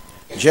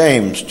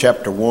James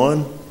chapter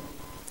 1,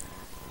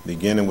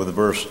 beginning with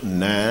verse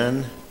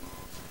 9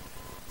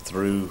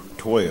 through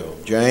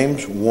 12.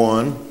 James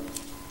 1,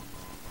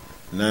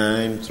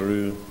 9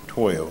 through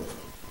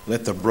 12.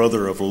 Let the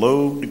brother of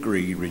low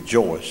degree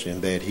rejoice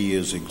in that he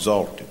is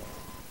exalted,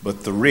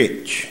 but the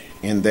rich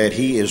in that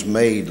he is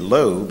made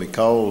low,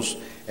 because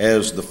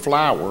as the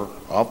flower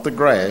of the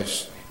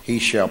grass he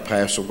shall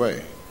pass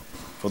away.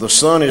 For the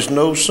sun is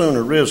no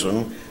sooner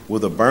risen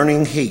with a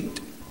burning heat,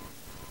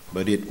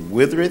 but it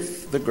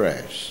withereth the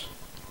grass,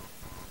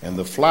 and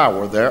the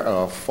flower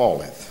thereof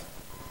falleth,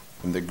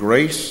 and the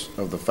grace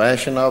of the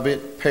fashion of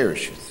it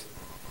perisheth.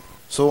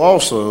 So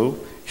also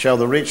shall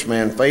the rich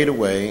man fade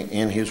away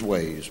in his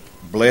ways.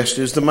 Blessed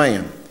is the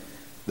man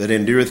that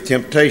endureth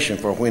temptation,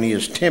 for when he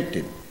is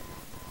tempted,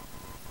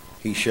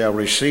 he shall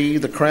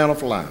receive the crown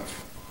of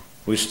life,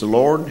 which the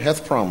Lord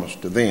hath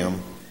promised to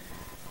them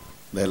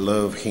that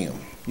love him.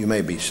 You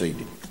may be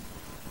seated.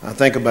 I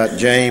think about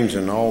James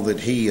and all that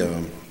he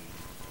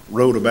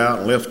wrote about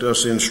and left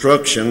us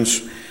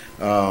instructions,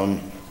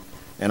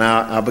 and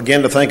I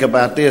began to think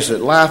about this,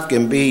 that life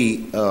can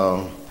be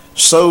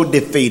so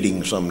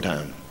defeating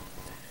sometimes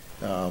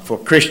for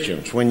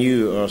Christians when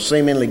you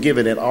seemingly give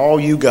it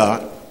all you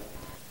got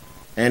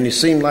and you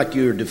seem like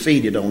you're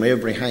defeated on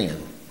every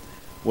hand.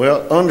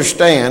 Well,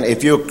 understand,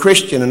 if you're a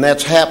Christian and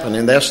that's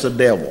happening, that's the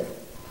devil.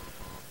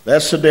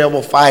 That's the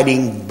devil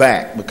fighting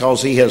back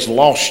because he has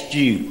lost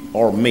you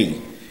or me,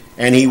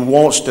 and he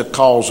wants to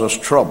cause us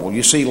trouble.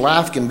 You see,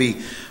 life can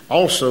be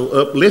also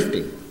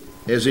uplifting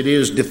as it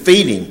is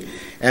defeating,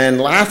 and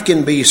life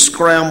can be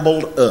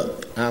scrambled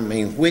up. I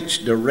mean,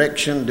 which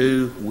direction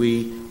do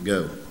we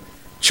go?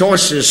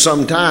 Choices,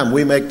 sometimes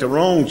we make the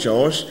wrong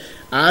choice.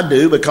 I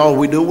do, because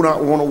we do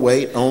not want to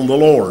wait on the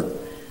Lord.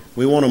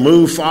 We want to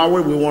move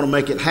forward, we want to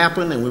make it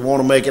happen, and we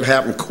want to make it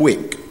happen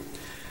quick.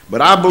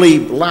 But I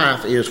believe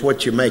life is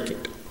what you make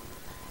it.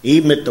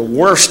 Even at the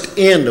worst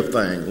end of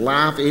things,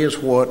 life is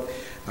what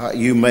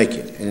you make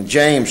it. In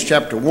James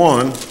chapter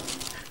 1,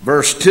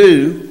 verse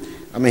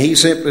 2, he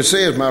simply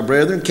says, my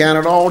brethren, count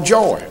it all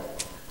joy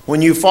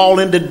when you fall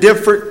into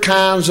different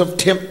kinds of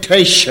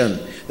temptation.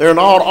 They're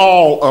not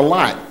all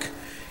alike.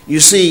 You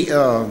see,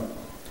 count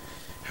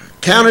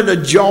it a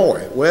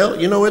joy. Well,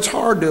 it's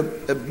hard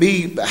to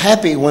be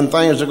happy when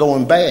things are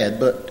going bad,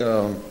 but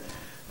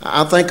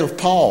I think of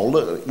Paul.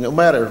 Look, no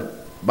matter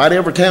about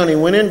every town he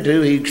went into,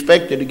 he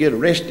expected to get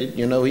arrested.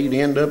 He'd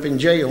end up in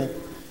jail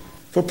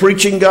for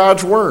preaching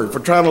God's word, for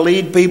trying to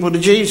lead people to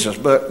Jesus.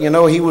 But,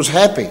 he was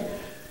happy.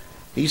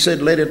 He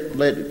said, let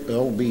it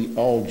all be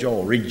all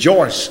joy.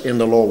 Rejoice in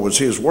the Lord was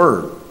his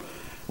word.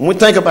 When we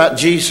think about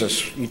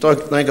Jesus, you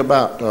think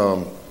about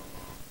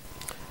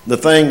the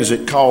things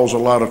that cause a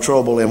lot of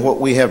trouble and what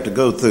we have to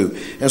go through.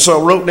 And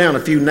so I wrote down a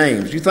few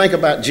names. You think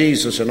about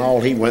Jesus and all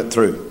he went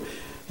through.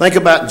 Think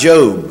about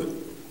Job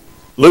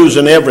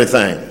losing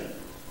everything.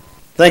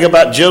 Think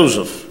about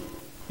Joseph.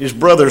 His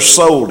brothers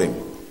sold him.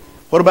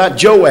 What about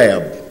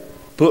Joab,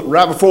 put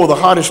right before the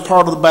hottest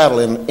part of the battle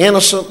and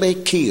innocently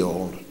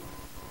killed?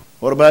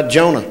 What about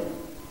Jonah?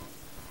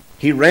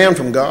 He ran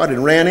from God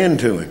and ran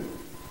into him.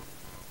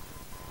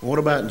 What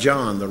about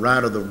John, the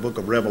writer of the book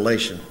of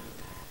Revelation?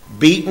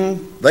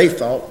 Beaten, they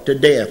thought, to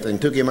death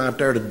and took him out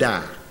there to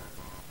die.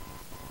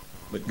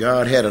 But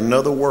God had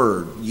another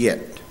word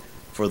yet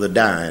for the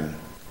dying.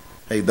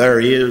 Hey, there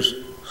is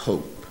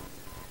hope.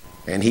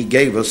 And he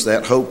gave us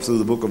that hope through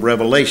the book of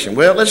Revelation.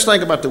 Well, let's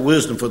think about the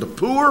wisdom for the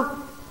poor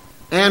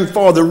and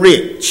for the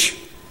rich.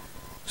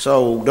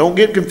 So don't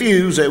get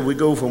confused as we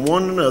go from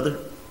one to another,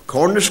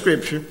 according to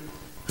Scripture,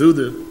 who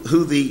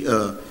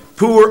the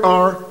poor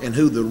are and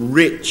who the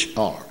rich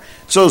are.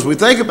 So as we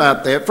think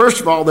about that,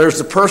 first of all, there's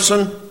the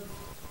person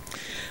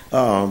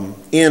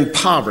in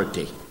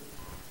poverty.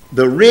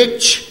 The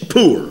rich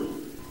poor.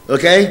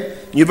 Okay?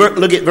 You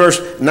look at verse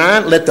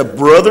 9. Let the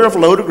brother of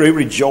low degree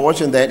rejoice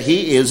in that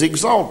he is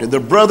exalted. The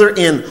brother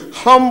in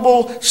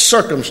humble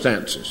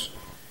circumstances.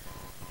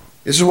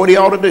 This is what he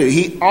ought to do.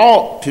 He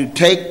ought to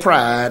take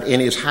pride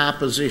in his high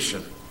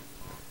position.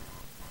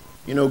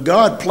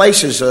 God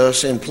places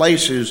us in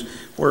places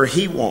where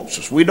he wants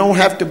us. We don't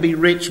have to be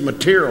rich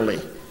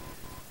materially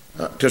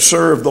to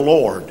serve the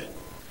Lord.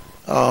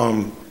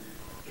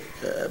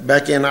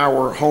 Back in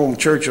our home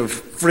church of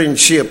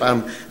Friendship,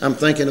 I'm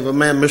thinking of a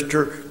man,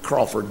 Mr.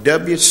 Crawford,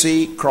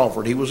 W.C.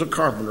 Crawford. He was a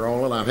carpenter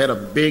all along. Had a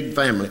big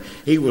family.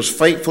 He was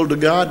faithful to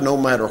God no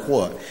matter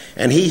what.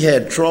 And he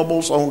had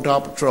troubles on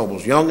top of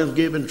troubles. Youngins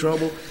giving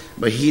trouble,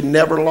 but he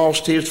never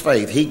lost his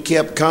faith. He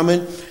kept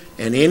coming,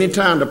 and any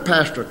time the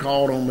pastor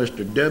called on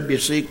Mr.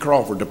 W.C.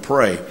 Crawford to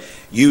pray,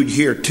 you'd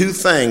hear two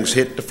things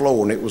hit the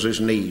floor, and it was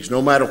his knees.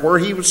 No matter where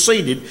he was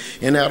seated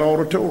in that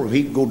auditorium,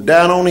 he'd go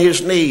down on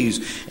his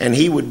knees, and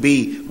he would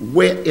be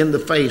wet in the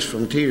face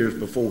from tears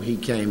before he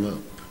came up.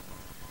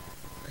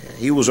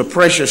 He was a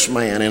precious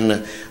man,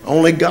 and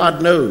only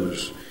God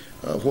knows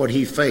what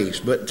he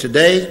faced. But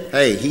today,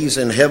 hey, he's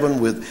in heaven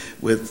with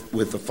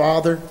the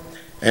Father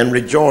and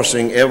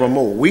rejoicing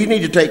evermore. We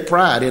need to take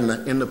pride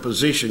in the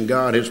position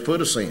God has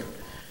put us in.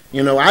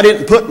 You know, I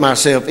didn't put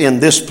myself in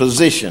this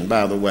position,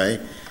 by the way.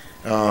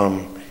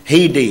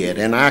 He did,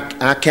 and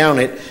I count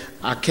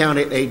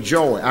it a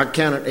joy. I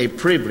count it a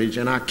privilege,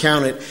 and I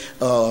count it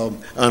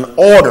an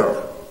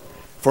order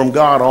from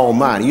God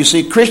Almighty. You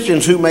see,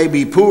 Christians who may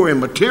be poor in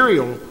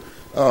material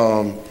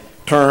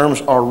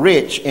terms are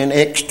rich in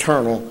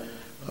external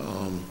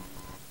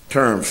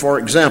terms. For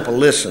example,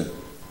 listen,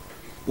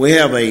 we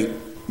have a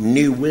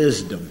new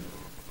wisdom.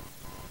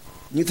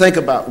 You think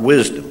about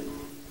wisdom.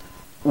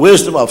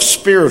 Wisdom of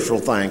spiritual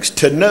things.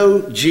 To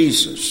know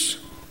Jesus.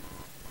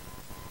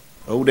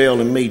 Odell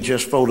and me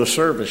just before the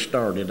service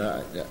started.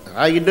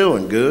 How you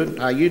doing? Good.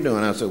 How you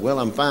doing? I said, well,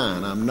 I'm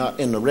fine. I'm not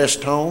in the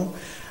rest home.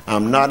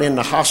 I'm not in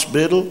the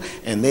hospital.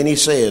 And then he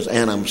says,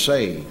 and I'm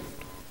saved.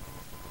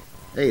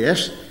 Hey,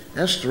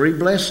 that's 3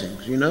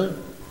 blessings, you know.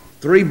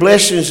 3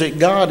 blessings that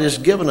God has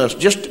given us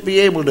just to be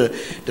able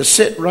to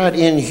sit right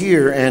in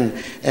here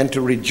and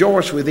to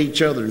rejoice with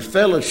each other and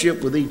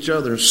fellowship with each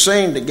other and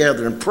sing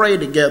together and pray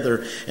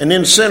together and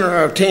then center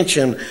our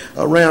attention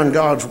around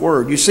God's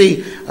Word. You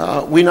see,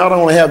 we not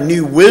only have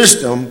new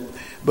wisdom,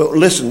 but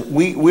listen,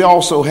 we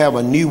also have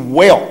a new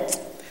wealth,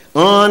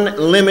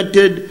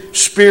 unlimited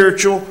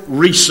spiritual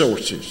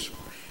resources.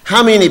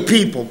 How many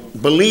people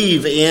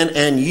believe in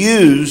and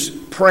use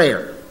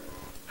prayer?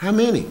 How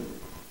many?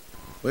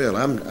 Well,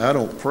 I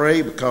don't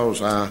pray because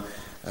I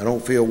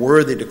don't feel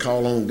worthy to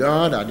call on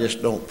God. I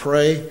just don't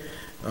pray.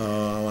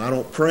 I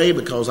don't pray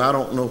because I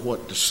don't know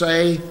what to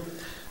say.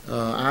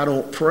 I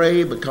don't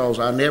pray because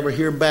I never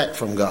hear back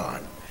from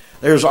God.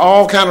 There's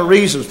all kind of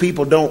reasons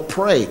people don't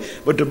pray.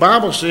 But the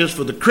Bible says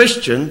for the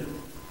Christian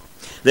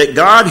that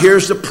God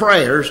hears the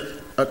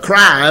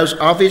cries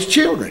of His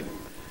children.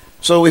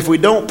 So if we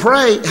don't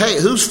pray,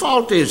 hey, whose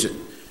fault is it?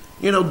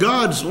 You know,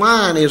 God's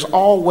line is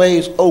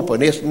always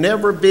open. It's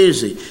never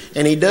busy.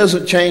 And He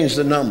doesn't change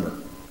the number.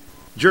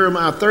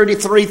 Jeremiah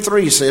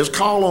 33:3 says,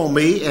 call on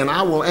me and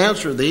I will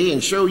answer thee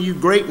and show you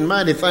great and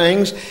mighty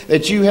things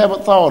that you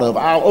haven't thought of.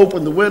 I'll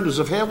open the windows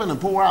of heaven and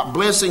pour out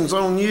blessings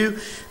on you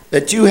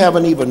that you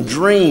haven't even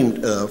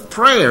dreamed of.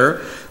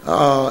 Prayer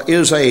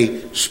is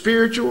a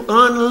spiritual,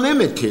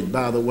 unlimited,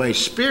 by the way,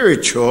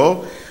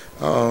 spiritual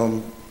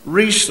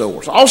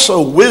resource.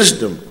 Also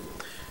wisdom.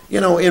 You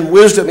know, in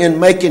wisdom,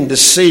 in making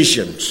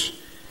decisions.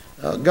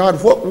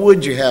 God, what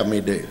would you have me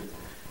do?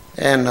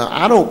 And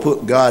I don't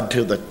put God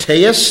to the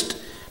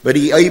test, but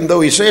even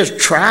though He says,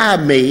 try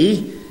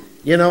me,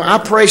 you know, I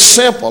pray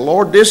simple.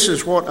 Lord, this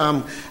is what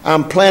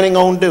I'm planning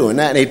on doing.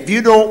 And if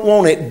you don't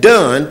want it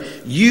done,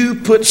 you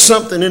put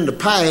something in the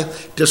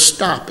path to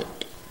stop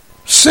it.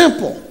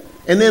 Simple.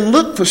 And then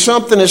look for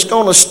something that's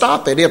going to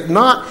stop it. If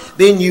not,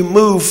 then you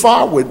move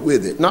forward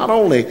with it. Not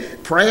only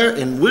prayer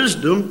and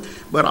wisdom,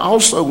 but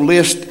also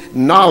list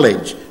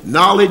knowledge.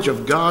 Knowledge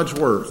of God's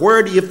Word.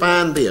 Where do you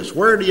find this?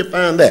 Where do you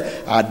find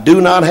that? I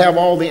do not have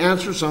all the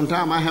answers.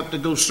 Sometimes I have to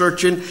go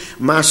searching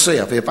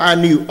myself. If I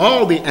knew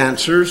all the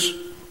answers,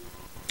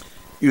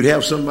 you'd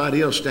have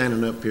somebody else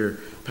standing up here,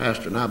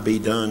 Pastor, and I'd be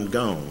done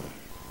gone.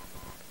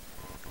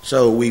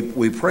 So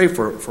we pray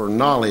for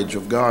knowledge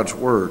of God's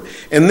Word.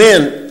 And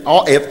then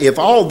if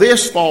all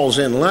this falls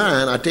in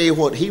line, I tell you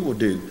what He will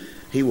do.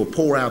 He will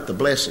pour out the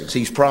blessings.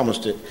 He's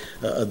promised it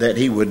that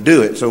He would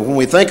do it. So when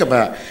we think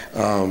about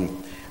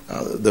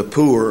the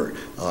poor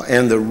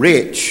and the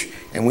rich,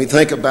 and we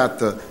think about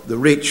the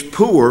rich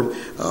poor,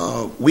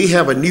 we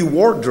have a new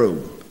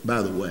wardrobe,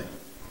 by the way.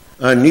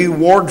 A new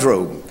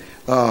wardrobe.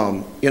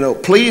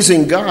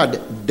 Pleasing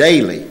God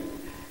daily.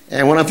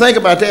 And when I think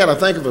about that, I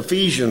think of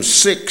Ephesians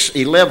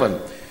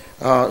 6:11.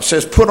 It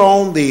says, put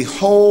on the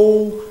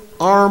whole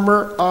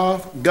armor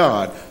of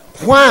God.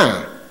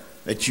 Why?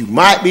 That you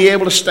might be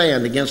able to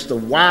stand against the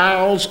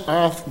wiles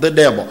of the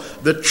devil,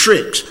 the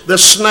tricks, the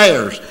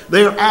snares.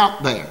 They're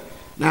out there.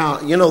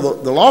 Now, you know,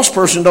 the lost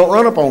person don't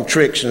run up on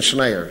tricks and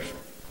snares,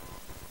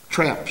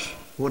 traps,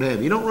 what have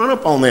you. You don't run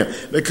up on them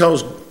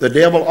because the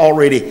devil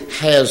already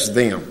has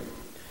them.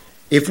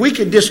 If we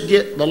could just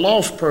get the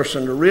lost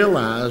person to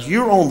realize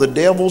you're on the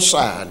devil's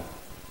side,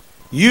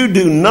 you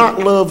do not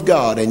love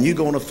God and you're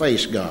going to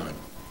face God.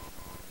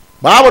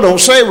 Bible don't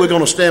say we're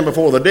going to stand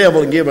before the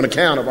devil and give an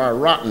account of our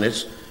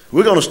rottenness.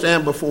 We're going to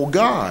stand before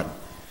God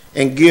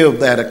and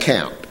give that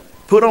account.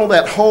 Put on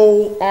that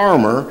whole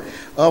armor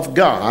of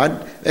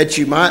God that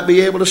you might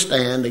be able to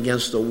stand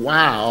against the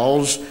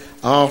wiles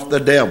of the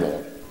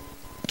devil.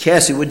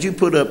 Cassie, would you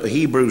put up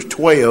Hebrews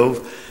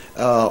 12,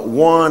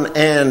 1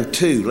 and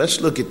 2.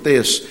 Let's look at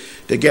this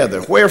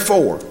together.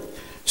 Wherefore,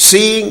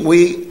 seeing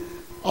we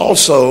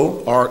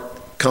also are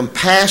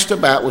compassed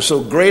about with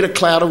so great a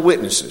cloud of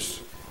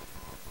witnesses.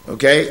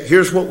 Okay,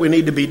 here's what we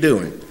need to be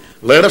doing.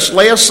 Let us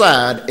lay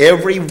aside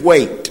every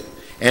weight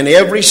and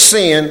every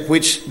sin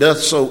which doth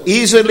so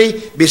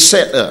easily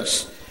beset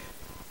us,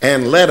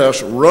 and let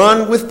us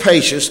run with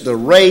patience the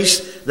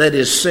race that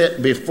is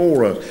set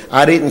before us.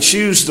 I didn't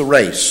choose the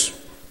race.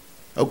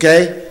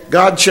 Okay?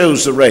 God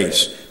chose the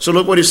race. So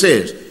look what He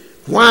says.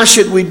 Why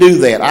should we do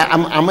that?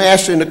 I'm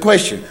asking the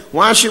question.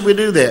 Why should we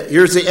do that?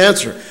 Here's the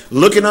answer.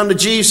 Looking unto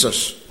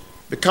Jesus.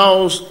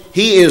 Because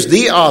He is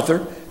the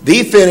author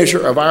the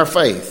finisher of our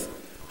faith,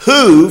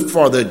 who,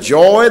 for the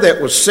joy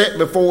that was set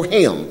before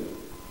him,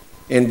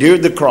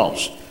 endured the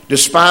cross,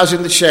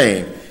 despising the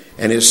shame,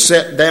 and is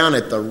set down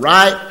at the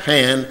right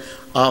hand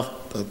of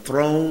the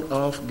throne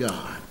of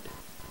God.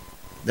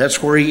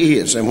 That's where he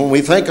is. And when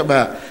we think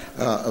about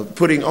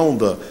putting on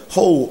the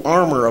whole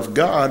armor of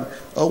God,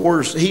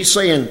 he's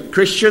saying,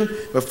 Christian,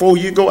 before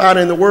you go out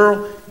in the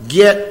world,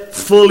 get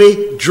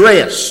fully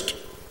dressed.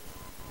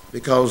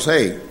 Because,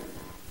 hey,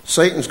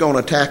 Satan's going to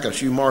attack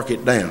us. You mark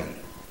it down.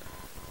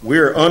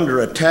 We're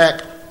under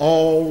attack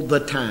all the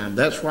time.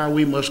 That's why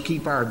we must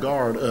keep our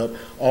guard up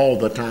all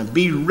the time.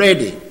 Be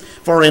ready,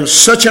 for in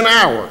such an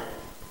hour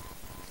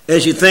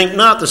as you think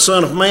not, the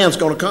Son of Man's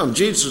going to come.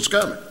 Jesus is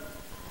coming.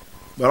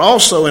 But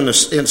also in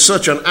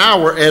such an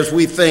hour as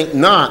we think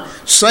not,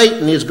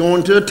 Satan is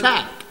going to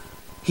attack.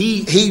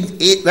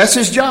 That's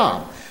his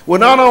job. Well,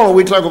 not only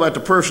we talk about the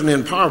person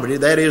in poverty,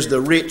 that is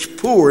the rich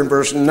poor in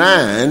verse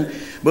 9,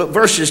 but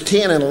verses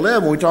 10 and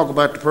 11 we talk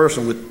about the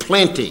person with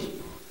plenty.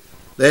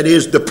 That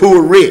is the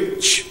poor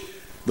rich.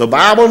 The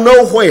Bible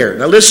nowhere,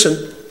 now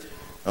listen,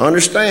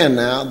 understand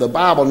now, the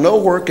Bible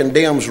nowhere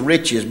condemns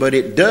riches, but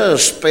it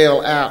does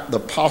spell out the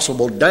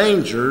possible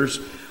dangers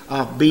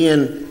of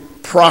being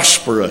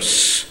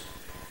prosperous.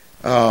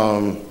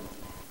 1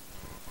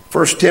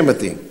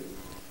 Timothy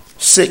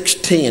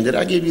 6:10. Did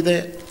I give you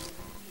that?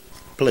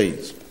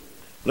 Please.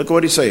 Look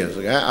what he says.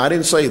 I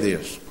didn't say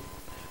this.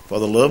 For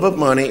the love of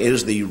money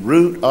is the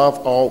root of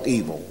all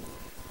evil,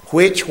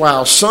 which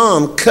while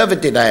some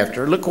coveted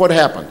after, look what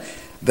happened.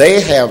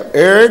 They have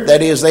erred,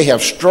 that is, they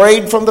have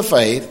strayed from the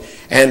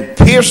faith and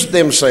pierced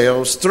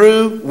themselves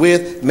through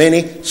with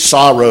many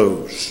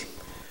sorrows.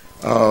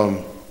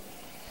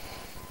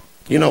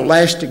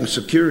 Lasting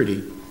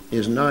security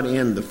is not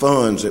in the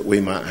funds that we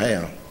might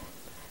have,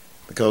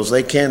 because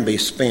they can be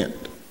spent.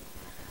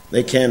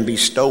 They can be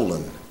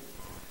stolen.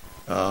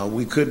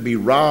 We could be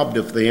robbed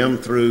of them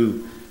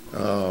through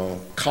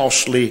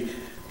costly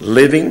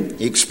living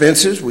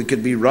expenses. We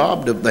could be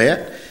robbed of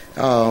that.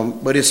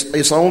 But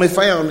it's only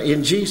found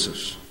in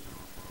Jesus.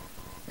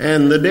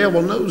 And the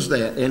devil knows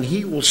that, and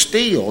he will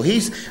steal.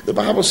 The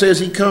Bible says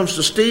he comes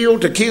to steal,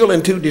 to kill,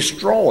 and to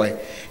destroy.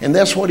 And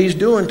that's what he's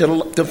doing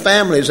to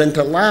families and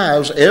to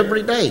lives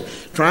every day,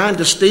 trying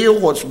to steal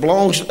what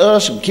belongs to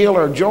us and kill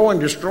our joy and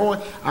destroy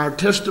our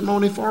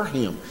testimony for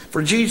him,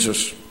 for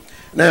Jesus.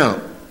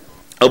 Now,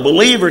 a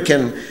believer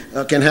can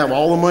have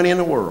all the money in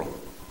the world,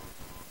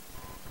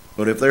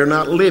 but if they're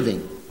not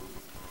living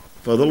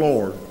for the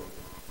Lord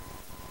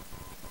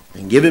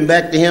and giving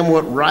back to him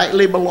what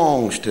rightly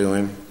belongs to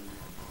him,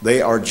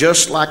 they are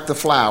just like the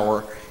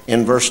flower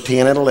in verse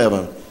 10 and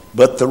 11.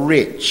 But the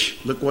rich,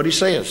 look what he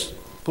says.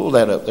 Pull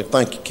that up there.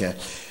 Thank you, Kat.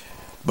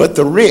 But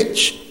the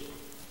rich,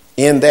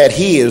 in that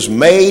he is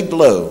made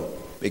low,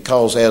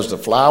 because as the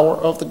flower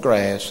of the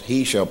grass,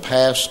 he shall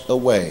pass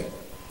away.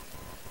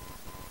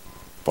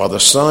 For the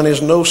sun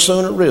is no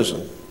sooner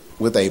risen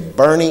with a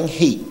burning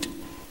heat,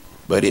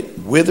 but it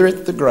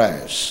withereth the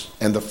grass,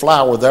 and the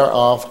flower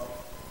thereof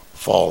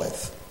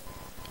falleth.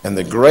 And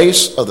the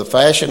grace of the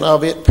fashion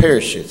of it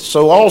perisheth.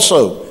 So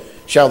also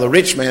shall the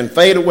rich man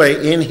fade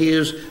away in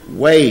his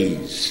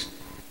ways.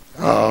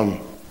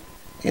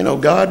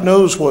 God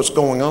knows what's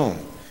going on.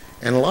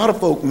 And a lot of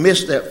folk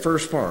miss that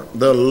first part,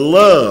 the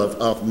love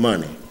of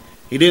money.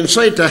 He didn't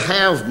say to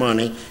have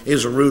money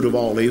is the root of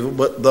all evil,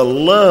 but the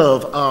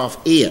love of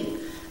it.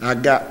 I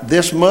got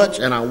this much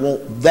and I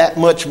want that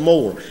much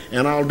more.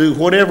 And I'll do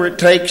whatever it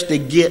takes to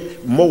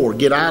get more.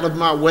 Get out of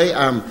my way.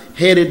 I'm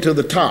headed to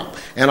the top.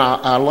 And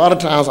a lot of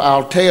times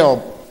I'll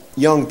tell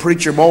young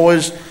preacher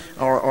boys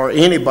or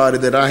anybody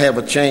that I have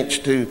a chance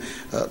to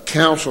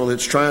counsel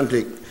that's trying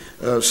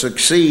to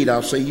succeed,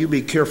 I'll say, you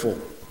be careful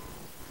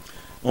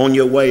on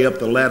your way up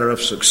the ladder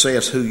of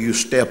success who you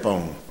step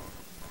on.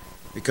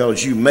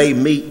 Because you may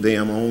meet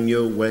them on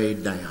your way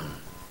down.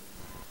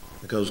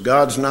 Because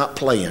God's not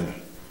playing.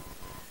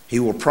 He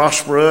will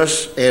prosper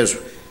us as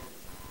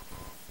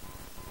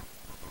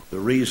the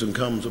reason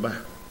comes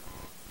about.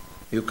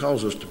 He'll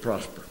cause us to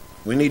prosper.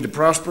 We need to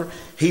prosper.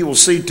 He will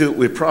see to it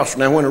we prosper.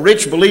 Now, when a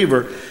rich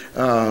believer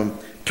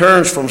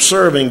turns from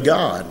serving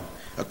God,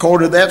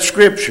 according to that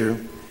scripture,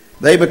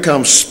 they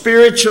become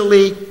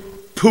spiritually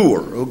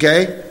poor,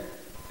 okay?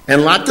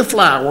 And like the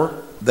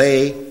flower,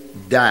 they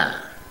die.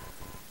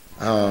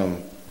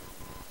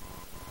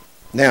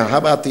 Now, how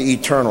about the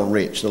eternal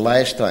rich? The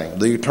last thing,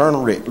 the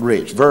eternal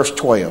rich. Verse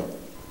 12.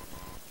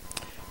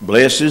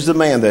 Blessed is the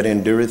man that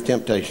endureth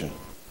temptation.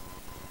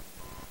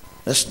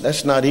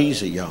 That's not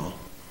easy, y'all.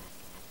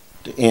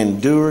 To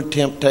endure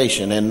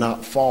temptation and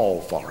not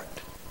fall for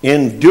it.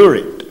 Endure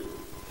it.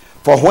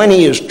 For when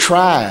he is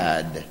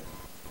tried,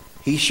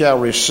 he shall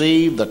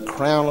receive the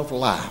crown of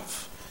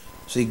life.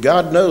 See,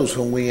 God knows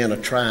when we're in a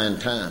trying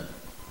time.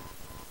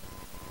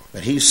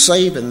 But he's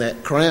saving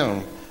that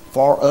crown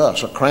for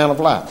us, a crown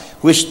of life,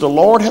 which the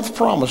Lord hath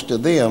promised to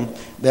them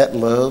that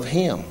love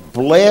him.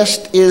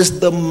 Blessed is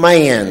the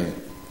man.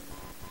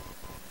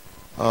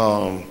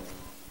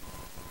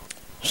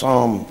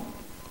 Psalm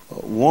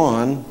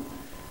 1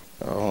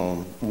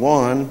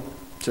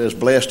 It says,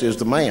 blessed is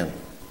the man.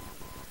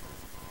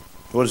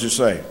 What does it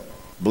say?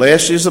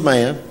 Blessed is the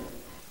man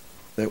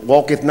that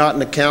walketh not in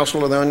the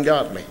counsel of the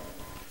ungodly,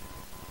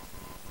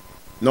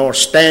 nor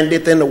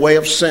standeth in the way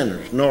of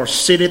sinners, nor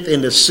sitteth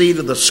in the seat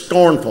of the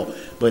scornful.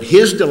 But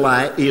his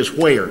delight is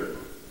where?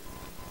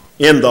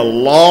 In the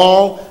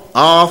law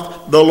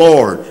of the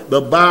Lord.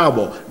 The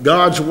Bible,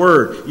 God's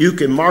Word. You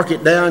can mark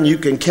it down. You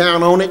can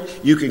count on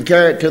it. You can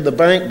carry it to the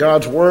bank.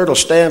 God's Word will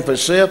stand for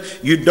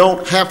itself. You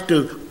don't have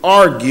to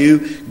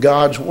argue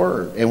God's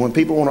Word. And when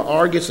people want to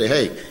argue, say,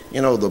 hey,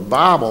 the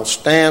Bible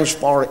stands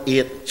for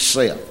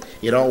itself.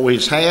 It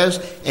always has,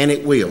 and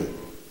it will.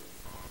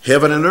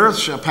 Heaven and earth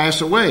shall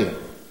pass away,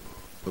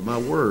 but my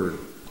word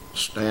will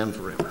stand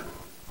forever.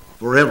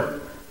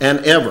 Forever and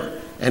ever.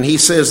 And he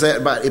says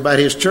that about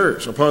his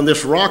church. Upon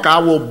this rock I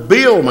will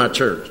build my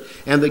church,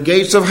 and the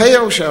gates of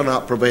hell shall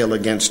not prevail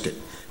against it.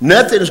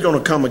 Nothing is going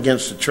to come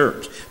against the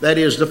church. That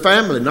is the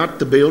family, not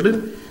the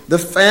building, the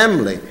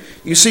family.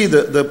 You see,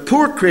 the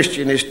poor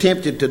Christian is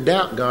tempted to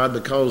doubt God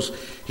because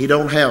he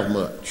don't have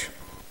much.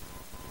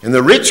 And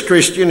the rich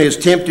Christian is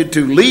tempted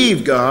to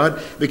leave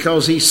God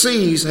because he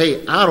sees,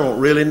 hey, I don't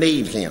really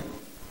need him.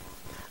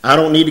 I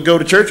don't need to go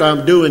to church.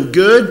 I'm doing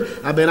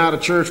good. I've been out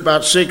of church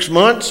about 6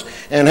 months.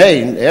 And,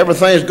 hey,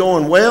 everything's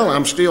going well.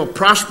 I'm still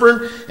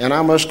prospering. And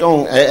I must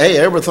go, hey,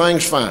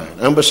 everything's fine.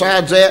 And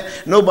besides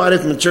that, nobody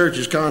from the church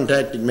has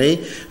contacted me.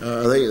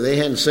 They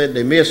hadn't said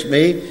they miss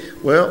me.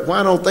 Well,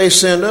 why don't they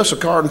send us a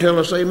card and tell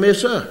us they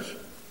miss us?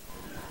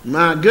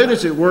 My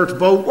goodness, it works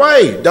both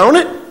ways, don't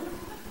it?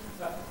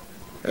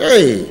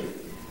 Hey,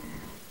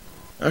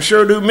 I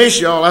sure do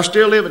miss y'all. I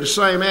still live at the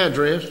same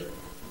address.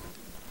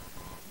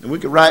 And we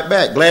could write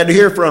back. Glad to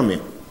hear from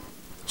you.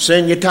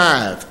 Send your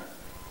tithe.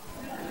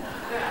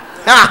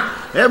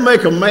 Ha! That'd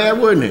make them mad,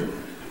 wouldn't it?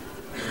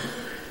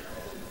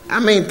 I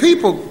mean,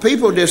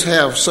 people just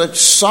have such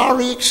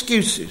sorry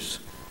excuses.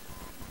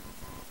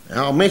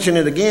 I'll mention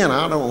it again.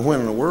 I don't know when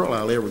in the world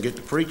I'll ever get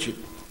to preach it.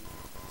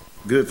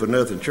 Good for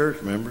nothing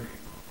church members.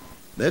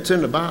 That's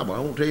in the Bible. I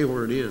won't tell you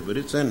where it is, but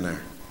it's in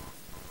there.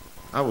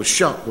 I was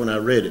shocked when I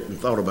read it and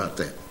thought about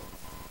that.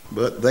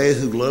 But they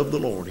who love the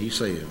Lord, he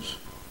says,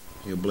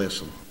 he'll bless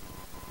them.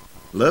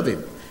 Love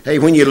him. Hey,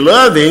 when you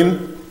love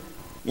him,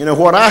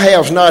 what I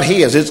have is not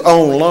his. It's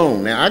on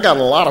loan. Now, I got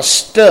a lot of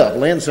stuff.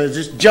 Lynn says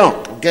it's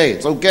junk. Okay,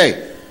 it's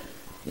okay.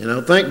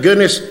 Thank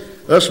goodness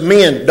us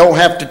men don't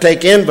have to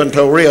take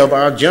inventory of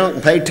our junk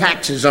and pay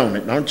taxes on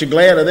it. Aren't you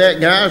glad of that,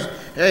 guys?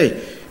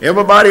 Hey,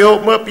 everybody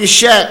open up your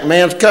shack.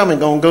 Man's coming,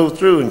 going to go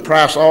through and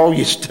price all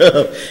your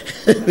stuff.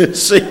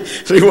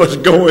 see what's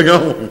going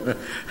on.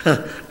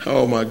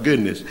 Oh, my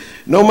goodness.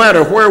 No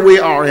matter where we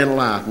are in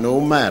life,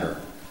 no matter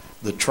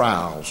the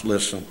trials,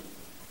 listen,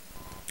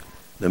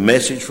 the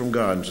message from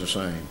God is the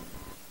same.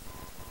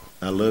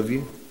 I love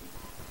you,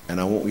 and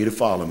I want you to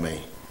follow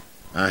me.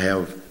 I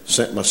have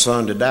sent my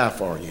son to die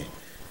for you.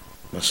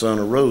 My son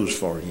arose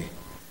for you.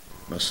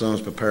 My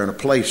son's preparing a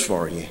place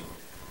for you.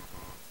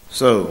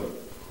 So,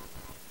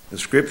 the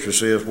scripture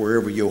says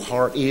wherever your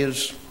heart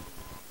is,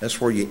 that's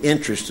where your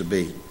interest will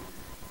be.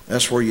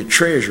 That's where your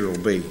treasure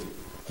will be.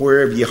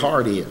 Wherever your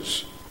heart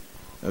is.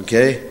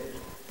 Okay?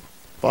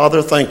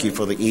 Father, thank you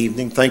for the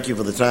evening. Thank you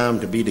for the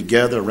time to be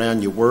together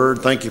around your word.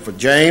 Thank you for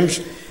James.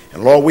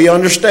 And Lord, we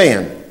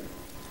understand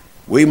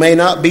we may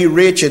not be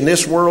rich in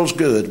this world's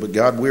goods, but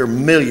God, we're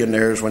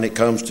millionaires when it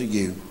comes to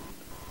you.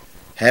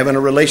 Having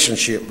a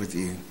relationship with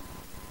you.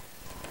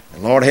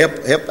 And Lord,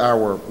 help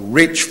our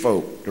rich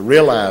folk to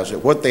realize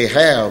that what they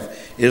have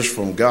is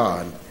from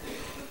God.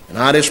 And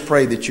I just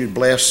pray that you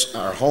bless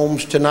our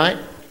homes tonight.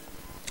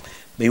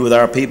 Be with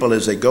our people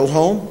as they go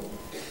home.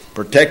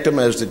 Protect them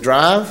as they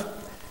drive.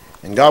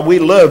 And God, we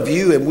love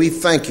you and we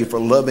thank you for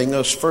loving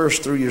us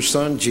first through your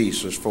son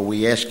Jesus. For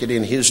we ask it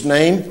in his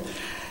name.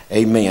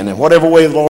 Amen. And whatever way the Lord